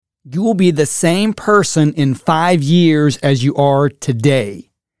You will be the same person in 5 years as you are today,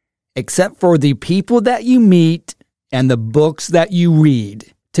 except for the people that you meet and the books that you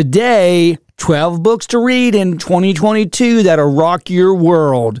read. Today, 12 books to read in 2022 that'll rock your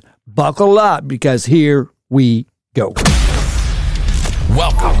world. Buckle up, because here we go.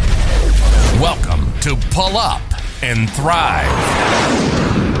 Welcome to Pull Up and Thrive.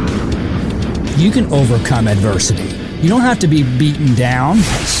 You can overcome adversity. You don't have to be beaten down.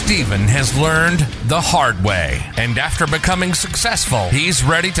 Stephen has learned the hard way, and after becoming successful, he's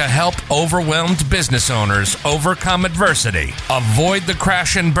ready to help overwhelmed business owners overcome adversity, avoid the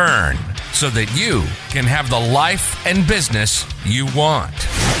crash and burn, so that you can have the life and business you want.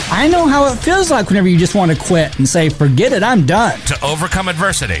 I know how it feels like whenever you just want to quit and say, forget it, I'm done. To overcome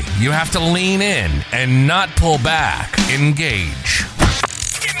adversity, you have to lean in and not pull back. Engage.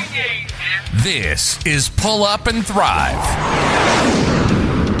 This is Pull Up and Thrive.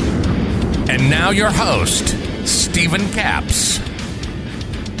 And now your host, Stephen Capps.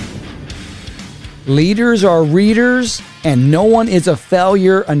 Leaders are readers, and no one is a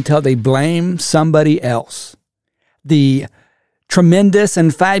failure until they blame somebody else. The tremendous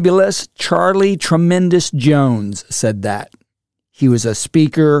and fabulous Charlie Tremendous Jones said that. He was a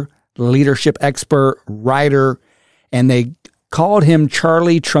speaker, leadership expert, writer, and they called him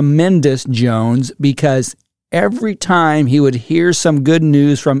Charlie Tremendous Jones because every time he would hear some good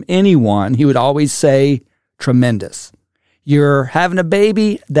news from anyone, he would always say, tremendous. You're having a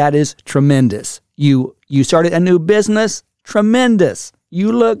baby? That is tremendous. You started a new business? Tremendous.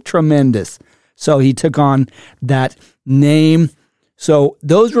 You look tremendous. So he took on that name. So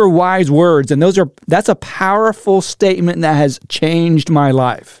those were wise words, and that's a powerful statement that has changed my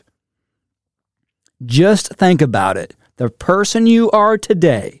life. Just think about it. The person you are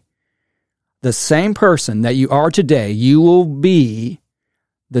today, the same person that you are today, you will be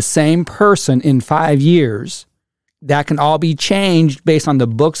the same person in 5 years. That can all be changed based on the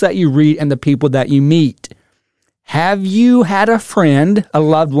books that you read and the people that you meet. Have you had a friend, a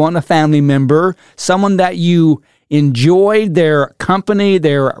loved one, a family member, someone that you enjoyed their company,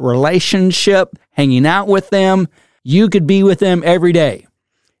 their relationship, hanging out with them? You could be with them every day.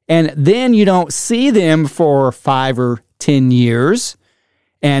 And then you don't see them for 5 or 10 years.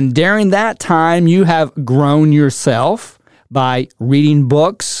 And during that time, you have grown yourself by reading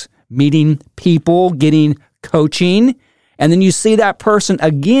books, meeting people, getting coaching. And then you see that person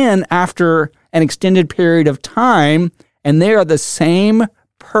again after an extended period of time, and they are the same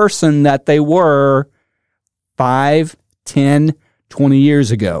person that they were 5, 10, 20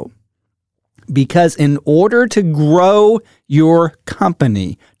 years ago. Because in order to grow your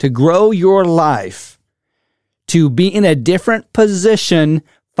company, to grow your life, to be in a different position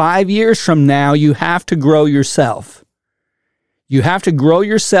 5 years from now, you have to grow yourself. You have to grow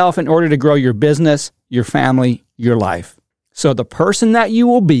yourself in order to grow your business, your family, your life. So the person that you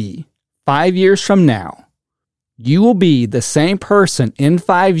will be 5 years from now, you will be the same person in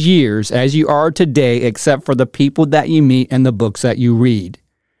 5 years as you are today, except for the people that you meet and the books that you read.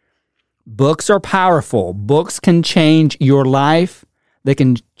 Books are powerful. Books can change your life. They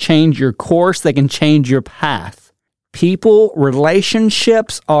can change your course. They can change your path. People,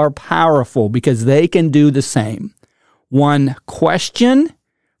 relationships are powerful because they can do the same. One question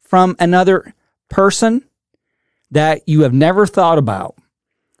from another person that you have never thought about.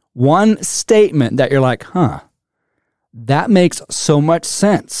 One statement that you're like, that makes so much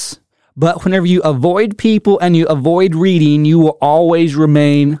sense. But whenever you avoid people and you avoid reading, you will always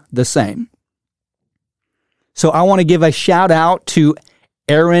remain the same. So I want to give a shout out to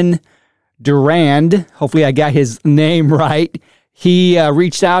Aaron Durand. Hopefully I got his name right. He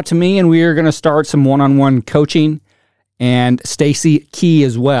reached out to me, and we are going to start some one-on-one coaching, and Stacy Key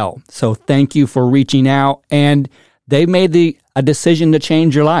as well. So thank you for reaching out. And they made a decision to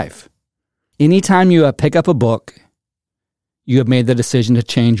change your life. Anytime you pick up a book, you have made the decision to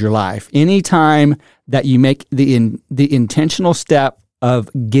change your life. Anytime that you make the intentional step of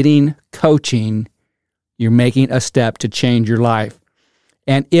getting coaching, you're making a step to change your life.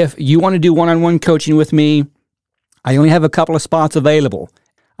 And if you want to do one-on-one coaching with me, I only have a couple of spots available.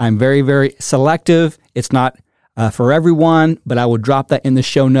 I'm very, very selective. It's not for everyone, but I will drop that in the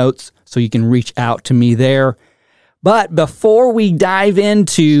show notes so you can reach out to me there. But before we dive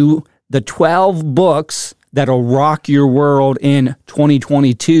into the 12 books that'll rock your world in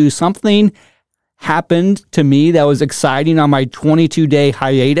 2022, something happened to me that was exciting on my 22-day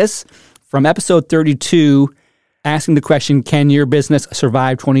hiatus from episode 32, asking the question, can your business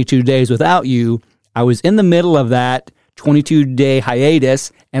survive 22 days without you? I was in the middle of that 22-day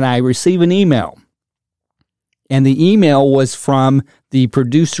hiatus, and I received an email. And the email was from the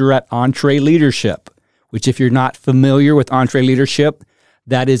producer at EntreLeadership, which if you're not familiar with EntreLeadership,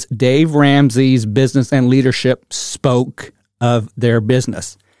 that is Dave Ramsey's business and leadership spoke of their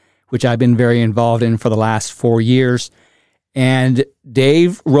business, which I've been very involved in for the last 4 years. And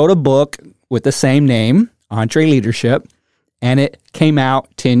Dave wrote a book with the same name, EntreLeadership, and it came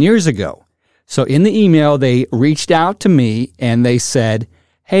out 10 years ago. So in the email, they reached out to me and they said,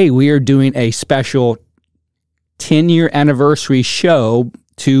 hey, we are doing a special 10-year anniversary show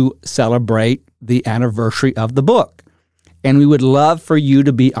to celebrate the anniversary of the book. And we would love for you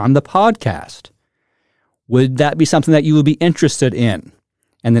to be on the podcast. Would that be something that you would be interested in?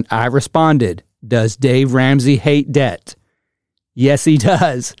 And then I responded, does Dave Ramsey hate debt? Yes, he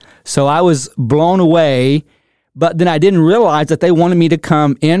does. So I was blown away, but then I didn't realize that they wanted me to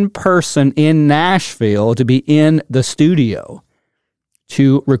come in person in Nashville to be in the studio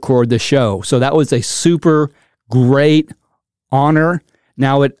to record the show. So that was a super great honor.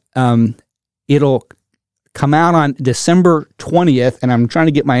 Now it'll come out on December 20th, and I'm trying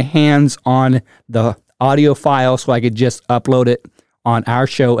to get my hands on the audio file so I could just upload it on our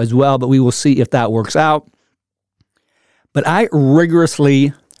show as well, but we will see if that works out. But I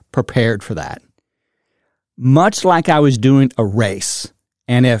rigorously prepared for that, much like I was doing a race.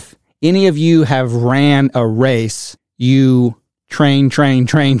 And if any of you have ran a race, you train.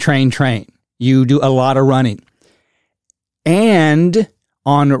 You do a lot of running. And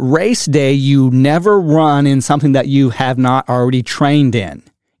on race day, you never run in something that you have not already trained in.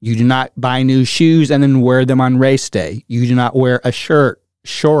 You do not buy new shoes and then wear them on race day. You do not wear a shirt,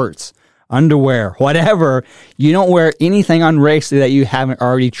 shorts, underwear, whatever. You don't wear anything on race day that you haven't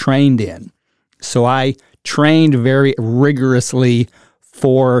already trained in. So I trained very rigorously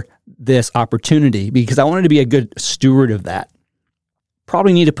for this opportunity because I wanted to be a good steward of that.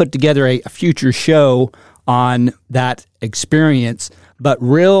 Probably need to put together a future show on that experience, but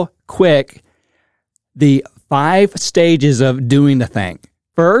real quick, the 5 stages of doing the thing.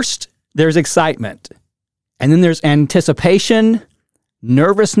 First, there's excitement, and then there's anticipation,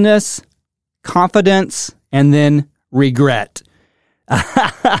 nervousness, confidence, and then regret.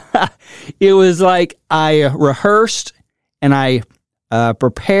 It was like I rehearsed and I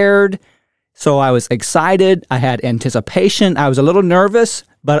prepared, so I was excited. I had anticipation. I was a little nervous,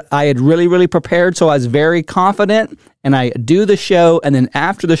 but I had really, really prepared, so I was very confident, and I do the show, and then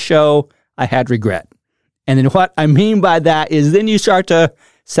after the show, I had regret. And then what I mean by that is then you start to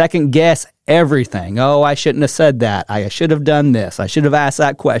second guess everything. Oh, I shouldn't have said that. I should have done this. I should have asked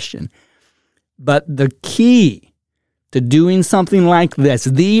that question. But the key to doing something like this,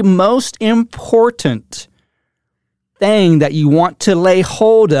 the most important thing that you want to lay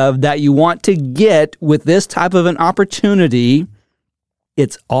hold of, that you want to get with this type of an opportunity,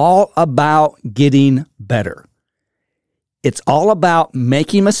 it's all about getting better. It's all about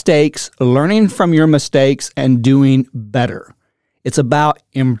making mistakes, learning from your mistakes, and doing better. It's about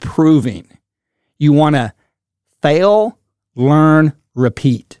improving. You want to fail, learn,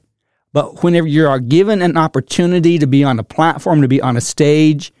 repeat. But whenever you are given an opportunity to be on a platform, to be on a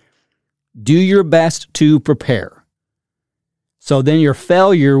stage, do your best to prepare. So then your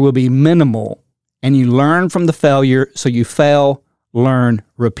failure will be minimal, and you learn from the failure, so you fail, learn,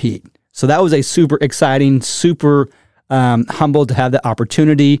 repeat. So that was a super exciting, super humbled to have the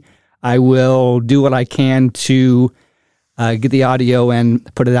opportunity. I will do what I can to get the audio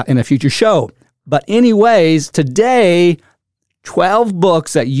and put it out in a future show. But anyways, today, 12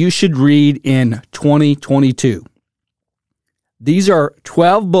 books that you should read in 2022. These are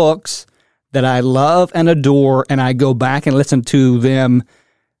 12 books that I love and adore, and I go back and listen to them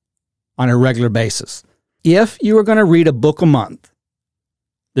on a regular basis. If you are going to read a book a month,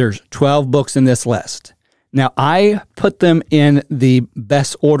 there's 12 books in this list. Now, I put them in the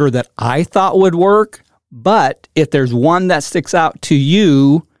best order that I thought would work, but if there's one that sticks out to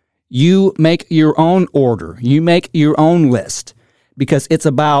you, you make your own order. You make your own list, because it's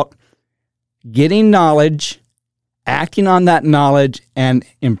about getting knowledge, acting on that knowledge, and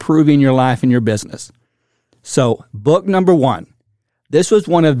improving your life and your business. So, book number 1. This was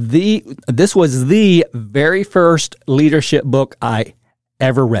the very first leadership book I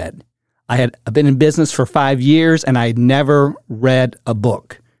ever read. I've been in business for 5 years, and I never read a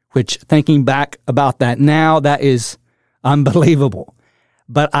book, which, thinking back about that now, that is unbelievable.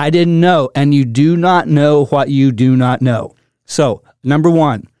 But I didn't know, and you do not know what you do not know. So, number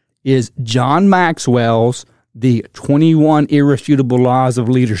 1 is John Maxwell's The 21 Irrefutable Laws of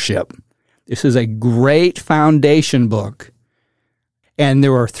Leadership. This is a great foundation book. And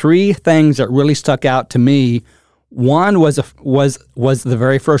there were 3 things that really stuck out to me. One was the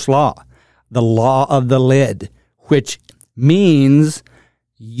very first law, the law of the lid, which means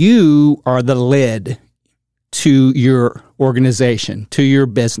You are the lid to your organization, to your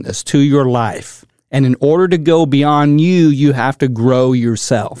business, to your life. And in order to go beyond you, you have to grow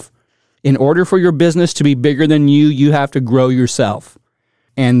yourself. In order for your business to be bigger than you, you have to grow yourself.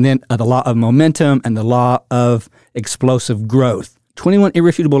 And then the law of momentum and the law of explosive growth. 21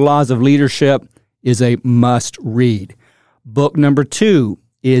 Irrefutable Laws of Leadership is a must read. Book number 2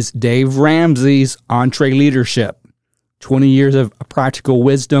 is Dave Ramsey's EntreLeadership, 20 Years of Practical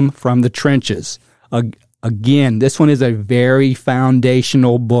Wisdom from the Trenches. Again, this one is a very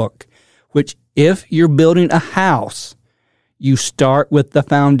foundational book, which if you're building a house, you start with the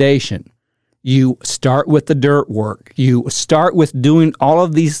foundation. You start with the dirt work. You start with doing all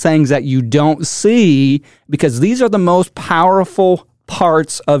of these things that you don't see, because these are the most powerful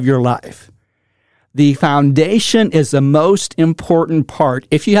parts of your life. The foundation is the most important part.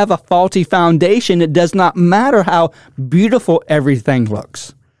 If you have a faulty foundation, it does not matter how beautiful everything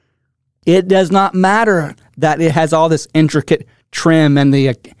looks. It does not matter that it has all this intricate trim and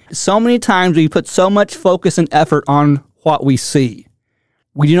so many times we put so much focus and effort on what we see.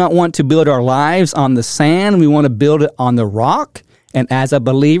 We do not want to build our lives on the sand. We want to build it on the rock. And as a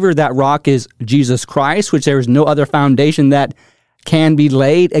believer, that rock is Jesus Christ, which there is no other foundation that can be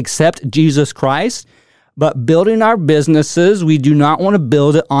laid except Jesus Christ. But building our businesses, we do not want to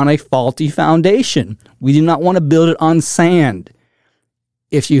build it on a faulty foundation. We do not want to build it on sand.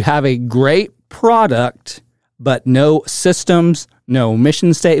 If you have a great product, but no systems, no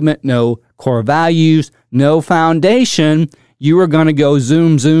mission statement, no core values, no foundation, you are going to go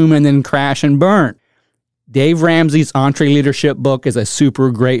zoom, zoom, and then crash and burn. Dave Ramsey's EntreLeadership book is a super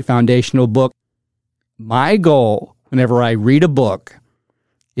great foundational book. My goal, whenever I read a book,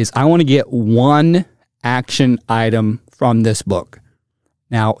 is I want to get one action item from this book.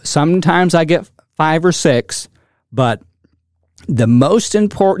 Now, sometimes I get 5 or 6, but the most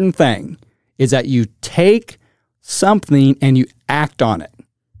important thing is that you take something and you act on it.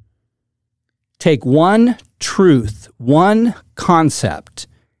 Take one truth, one concept,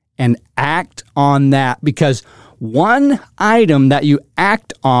 and act on that, because one item that you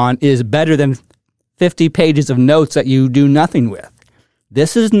act on is better than 50 pages of notes that you do nothing with.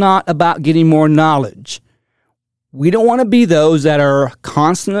 This is not about getting more knowledge. We don't want to be those that are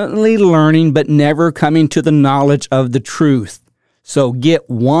constantly learning but never coming to the knowledge of the truth. So get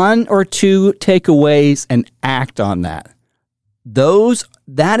 1 or 2 takeaways and act on that.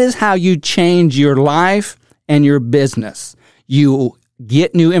 That is how you change your life and your business. You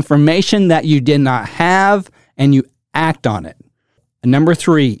get new information that you did not have and you act on it. Number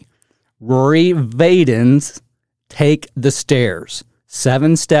 3, Rory Vaden's Take the Stairs,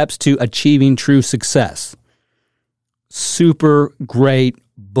 7 Steps to Achieving True Success. Super great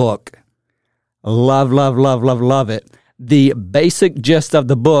book. Love, love, love, love, love it. The basic gist of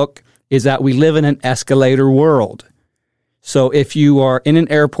the book is that we live in an escalator world. So if you are in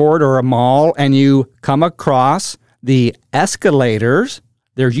an airport or a mall and you come across the escalators,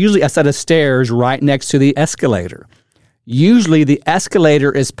 there's usually a set of stairs right next to the escalator. Usually the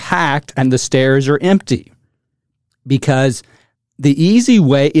escalator is packed and the stairs are empty, because the easy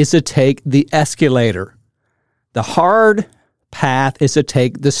way is to take the escalator. The hard path is to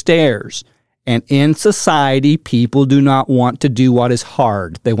take the stairs. And in society, people do not want to do what is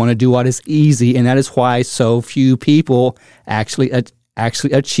hard. They want to do what is easy, and that is why so few people actually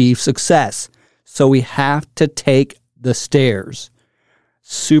achieve success. So we have to take the stairs.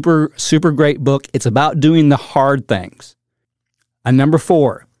 Super, super great book. It's about doing the hard things. Number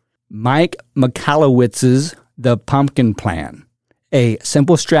 4, Mike Michalowicz's The Pumpkin Plan, a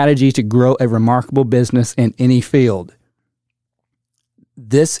simple strategy to grow a remarkable business in any field.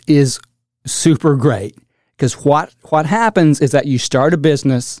 This is super great, because what happens is that you start a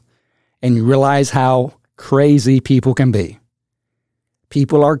business and you realize how crazy people can be.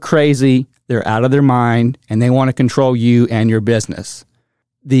 People are crazy, they're out of their mind, and they want to control you and your business.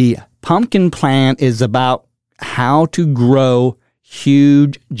 The Pumpkin Plan is about how to grow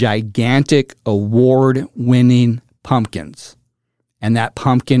huge, gigantic, award-winning pumpkins. And that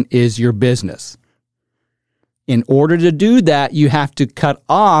pumpkin is your business. In order to do that, you have to cut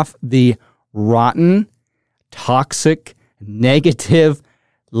off the rotten, toxic, negative,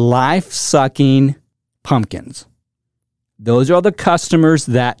 life-sucking pumpkins. Those are the customers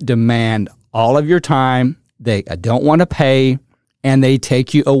that demand all of your time, they don't want to pay, and they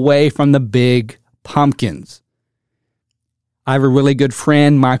take you away from the big pumpkins. I have a really good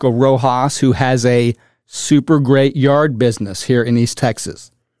friend, Michael Rojas, who has a super great yard business here in East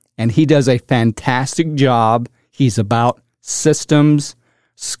Texas. And he does a fantastic job. He's about systems,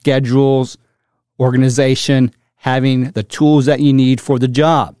 schedules, organization, having the tools that you need for the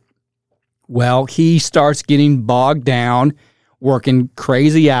job. Well, he starts getting bogged down, working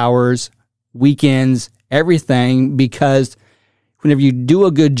crazy hours, weekends, everything, because whenever you do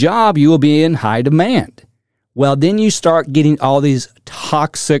a good job, you will be in high demand. Well, then you start getting all these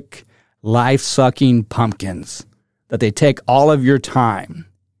toxic, life-sucking pumpkins that they take all of your time,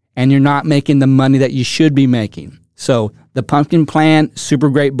 and you're not making the money that you should be making. So The Pumpkin Plan, super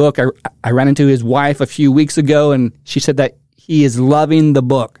great book. I ran into his wife a few weeks ago, and she said that he is loving the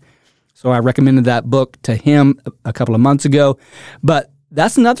book. So I recommended that book to him a couple of months ago. But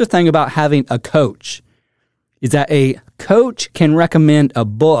that's another thing about having a coach, is that a coach can recommend a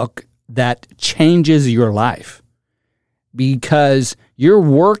book that changes your life, because you're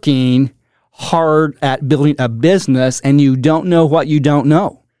working hard at building a business and you don't know what you don't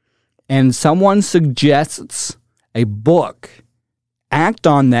know. And someone suggests a book, act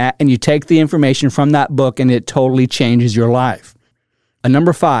on that, and you take the information from that book and it totally changes your life.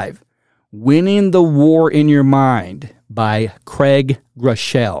 Number 5, Winning the War in Your Mind by Craig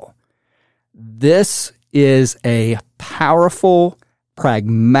Groeschel. This is a powerful,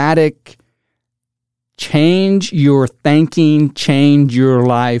 pragmatic, change your thinking, change your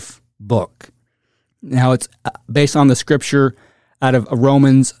life book. Now, it's based on the scripture out of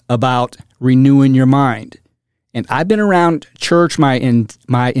Romans about renewing your mind. And I've been around church my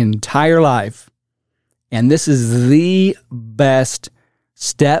entire life, and this is the best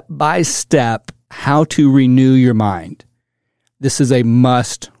step-by-step how to renew your mind. This is a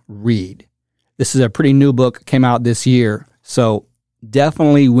must read. This is a pretty new book, came out this year. So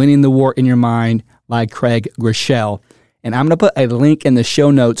definitely Winning the War in Your Mind by Craig Groeschel. And I'm going to put a link in the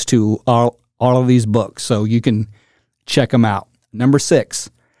show notes to all of these books so you can check them out. Number 6,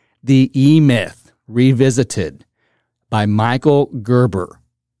 The E-Myth Revisited by Michael Gerber.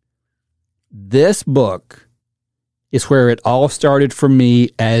 This book is where it all started for me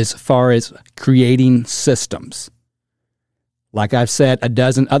as far as creating systems. Like I've said a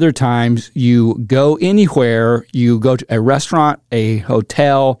dozen other times, you go anywhere, you go to a restaurant, a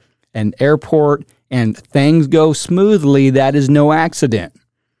hotel, an airport, and things go smoothly. That is no accident.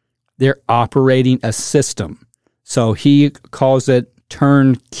 They're operating a system. So he calls it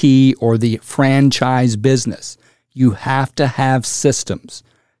turnkey or the franchise business. You have to have systems.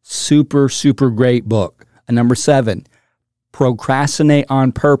 Super, super great book. Number 7, Procrastinate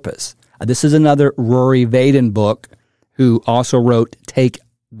on Purpose. This is another Rory Vaden book, who also wrote Take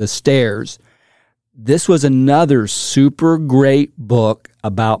the Stairs. This was another super great book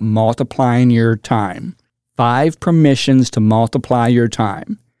about multiplying your time. 5 permissions to multiply your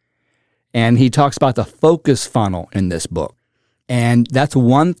time. And he talks about the focus funnel in this book. And that's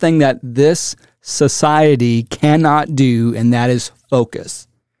one thing that this society cannot do, and that is focus.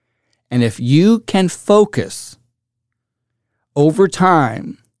 And if you can focus over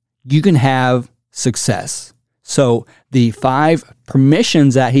time, you can have success. So the 5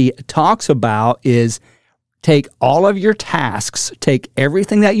 permissions that he talks about is take all of your tasks, take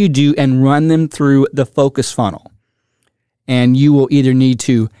everything that you do and run them through the focus funnel. And you will either need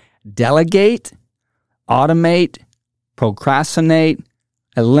to delegate, automate, procrastinate,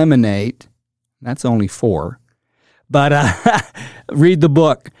 eliminate. That's only 4. But read the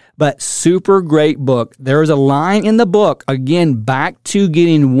book. But super great book. There is a line in the book, again, back to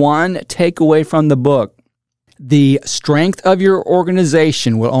getting one takeaway from the book. The strength of your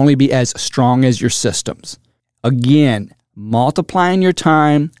organization will only be as strong as your systems. Again, multiplying your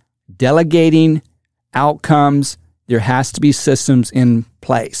time, delegating outcomes, there has to be systems in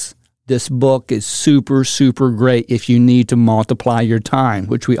place. This book is super, super great if you need to multiply your time,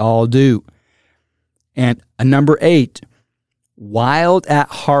 which we all do. And number 8, Wild at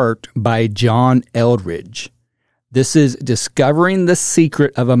Heart by John Eldredge. This is discovering the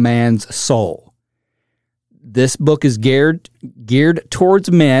secret of a man's soul. This book is geared towards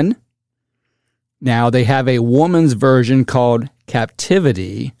men. Now, they have a woman's version called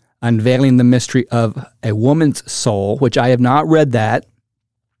Captivity, Unveiling the Mystery of a Woman's Soul, which I have not read that,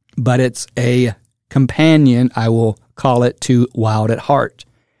 but it's a companion, I will call it, to Wild at Heart.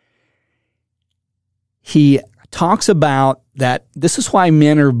 He talks about that this is why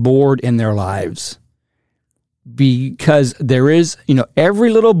men are bored in their lives, because there is,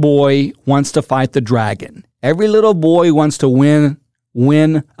 every little boy wants to fight the dragon. Every little boy wants to win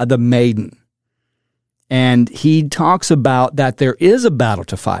the maiden. And he talks about that there is a battle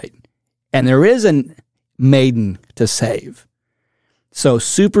to fight and there is a maiden to save. So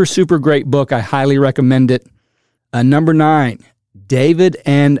super, super great book. I highly recommend it. Number 9, David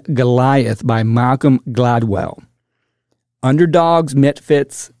and Goliath by Malcolm Gladwell. Underdogs,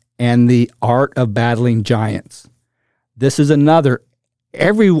 Misfits, and the Art of Battling Giants. This is another.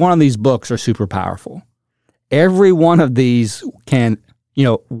 Every one of these books are super powerful. Every one of these can,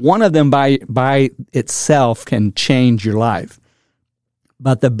 one of them by itself can change your life.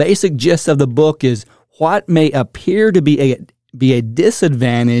 But the basic gist of the book is what may appear to be a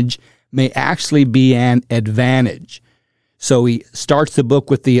disadvantage may actually be an advantage. So he starts the book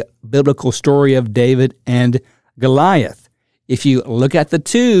with the biblical story of David and Goliath. If you look at the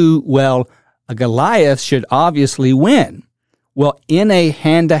two, well, a Goliath should obviously win. Well, in a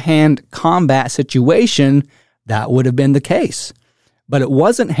hand-to-hand combat situation, that would have been the case. But it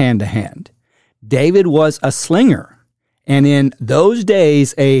wasn't hand-to-hand. David was a slinger. And in those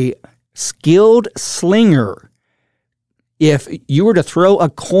days, a skilled slinger, if you were to throw a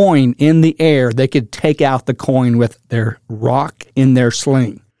coin in the air, they could take out the coin with their rock in their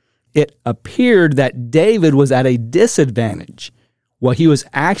sling. It appeared that David was at a disadvantage. Well, he was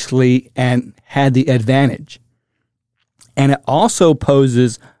actually and had the advantage. And it also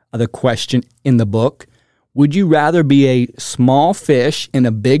poses the question in the book, would you rather be a small fish in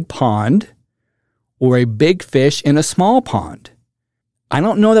a big pond or a big fish in a small pond? I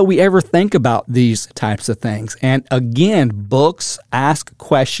don't know that we ever think about these types of things. And again, books ask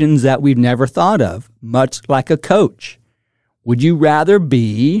questions that we've never thought of, much like a coach. Would you rather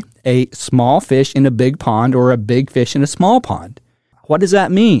be a small fish in a big pond or a big fish in a small pond? What does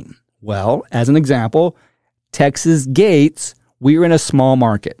that mean? Well, as an example, Texas Gates, we're in a small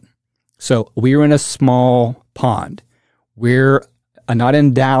market. So we're in a small pond. We're not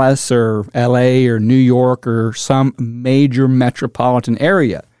in Dallas or LA or New York or some major metropolitan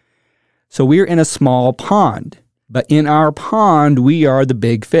area. So we're in a small pond. But in our pond, we are the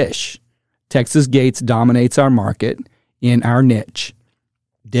big fish. Texas Gates dominates our market in our niche.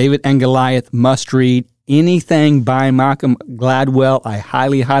 David and Goliath must read. Anything by Malcolm Gladwell, I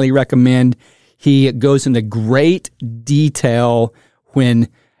highly, highly recommend. He goes into great detail when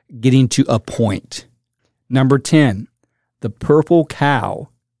getting to a point. Number 10, The Purple Cow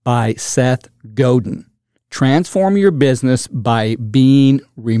by Seth Godin. Transform your business by being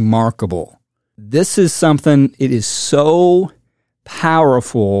remarkable. This is something, it is so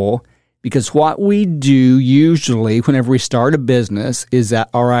powerful because what we do usually whenever we start a business is that,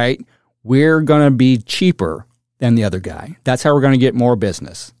 all right, we're going to be cheaper than the other guy. That's how we're going to get more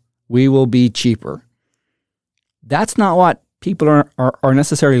business. We will be cheaper. That's not what people are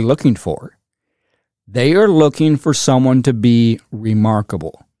necessarily looking for. They are looking for someone to be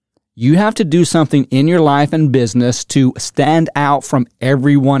remarkable. You have to do something in your life and business to stand out from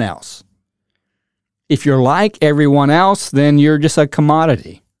everyone else. If you're like everyone else, then you're just a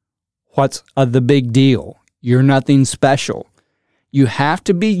commodity. What's the big deal? You're nothing special. You have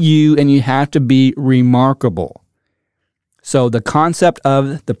to be you and you have to be remarkable. So the concept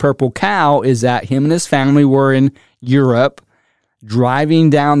of the purple cow is that him and his family were in Europe driving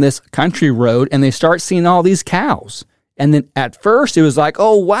down this country road and they start seeing all these cows. And then at first it was like,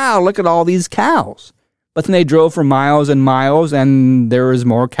 oh, wow, look at all these cows. But then they drove for miles and miles and there was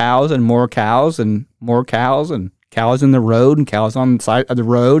more cows and more cows and more cows and cows in the road and cows on the side of the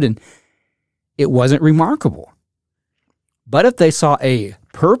road. And it wasn't remarkable. But if they saw a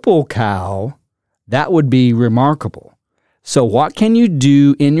purple cow, that would be remarkable. So what can you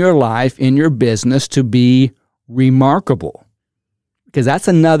do in your life, in your business to be remarkable? Because that's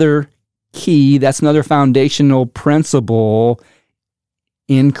another key, that's another foundational principle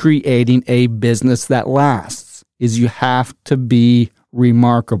in creating a business that lasts, is you have to be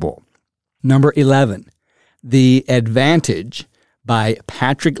remarkable. Number 11, The Advantage by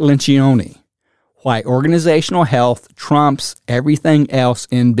Patrick Lencioni. Why organizational health trumps everything else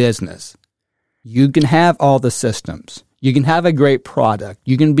in business. You can have all the systems. You can have a great product.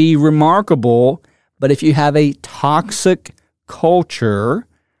 You can be remarkable, but if you have a toxic culture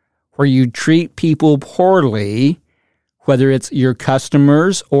where you treat people poorly, whether it's your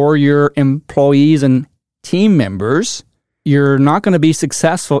customers or your employees and team members, you're not going to be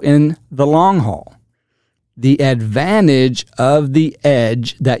successful in the long haul. The advantage of the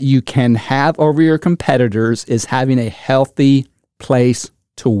edge that you can have over your competitors is having a healthy place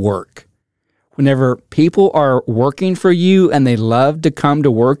to work. Whenever people are working for you and they love to come to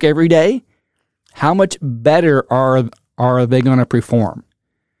work every day, how much better are they going to perform?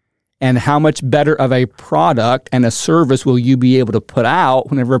 And how much better of a product and a service will you be able to put out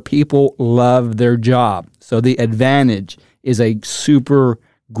whenever people love their job? So The Advantage is a super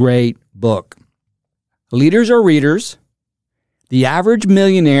great book. Leaders are readers. The average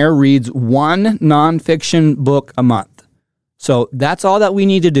millionaire reads one nonfiction book a month. So that's all that we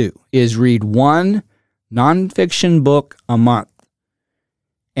need to do is read one nonfiction book a month.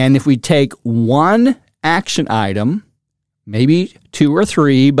 And if we take one action item maybe 2 or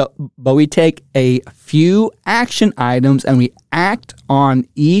 3, but we take a few action items and we act on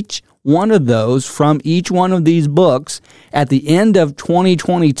each one of those from each one of these books. At the end of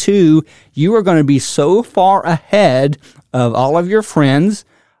 2022, you are going to be so far ahead of all of your friends,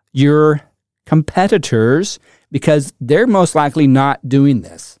 your competitors, because they're most likely not doing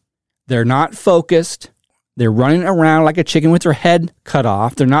this. They're not focused. They're running around like a chicken with their head cut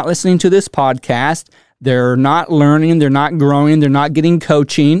off. They're not listening to this podcast. They're not learning. They're not growing. They're not getting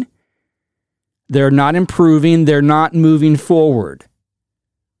coaching. They're not improving. They're not moving forward.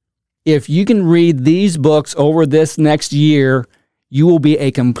 If you can read these books over this next year, you will be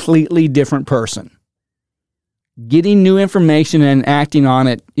a completely different person. Getting new information and acting on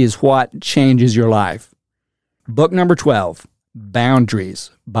it is what changes your life. Book number 12,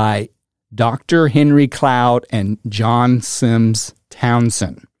 Boundaries by Dr. Henry Cloud and John Sims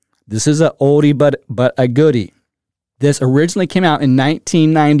Townsend. This is an oldie but a goodie. This originally came out in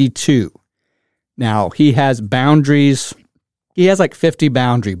 1992. Now, he has boundaries. He has like 50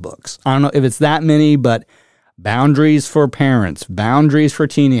 boundary books. I don't know if it's that many, but boundaries for parents, boundaries for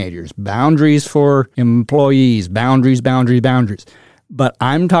teenagers, boundaries for employees, boundaries. But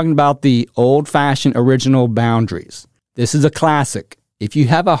I'm talking about the old-fashioned original boundaries. This is a classic. If you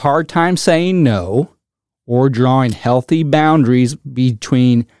have a hard time saying no or drawing healthy boundaries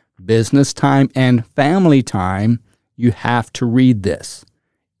between business time and family time, you have to read this.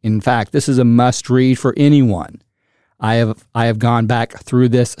 In fact, this is a must-read for anyone. I have gone back through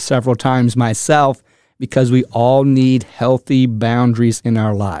this several times myself because we all need healthy boundaries in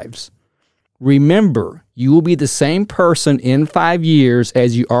our lives. Remember, you will be the same person in 5 years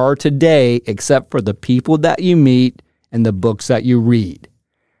as you are today, except for the people that you meet and the books that you read.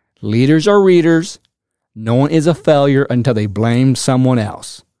 Leaders are readers. No one is a failure until they blame someone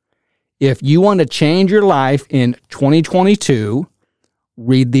else. If you want to change your life in 2022,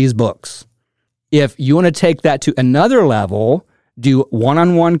 read these books. If you want to take that to another level, do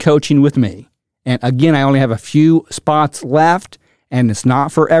one-on-one coaching with me. And again, I only have a few spots left, and it's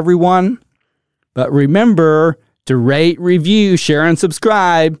not for everyone. But remember to rate, review, share, and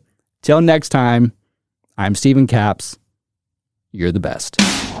subscribe. Till next time, I'm Stephen Capps. You're the best.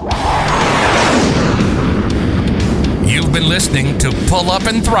 You've been listening to Pull Up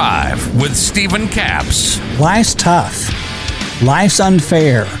and Thrive with Stephen Capps. Life's tough. Life's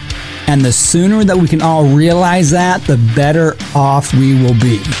unfair. And the sooner that we can all realize that, the better off we will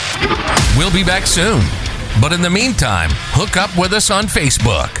be. We'll be back soon. But in the meantime, hook up with us on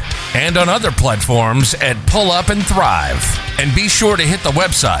Facebook and on other platforms at Pull Up and Thrive. And be sure to hit the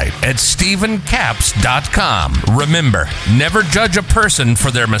website at StephenCapps.com. Remember, never judge a person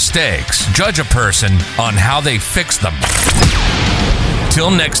for their mistakes. Judge a person on how they fix them.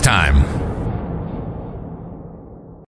 Till next time.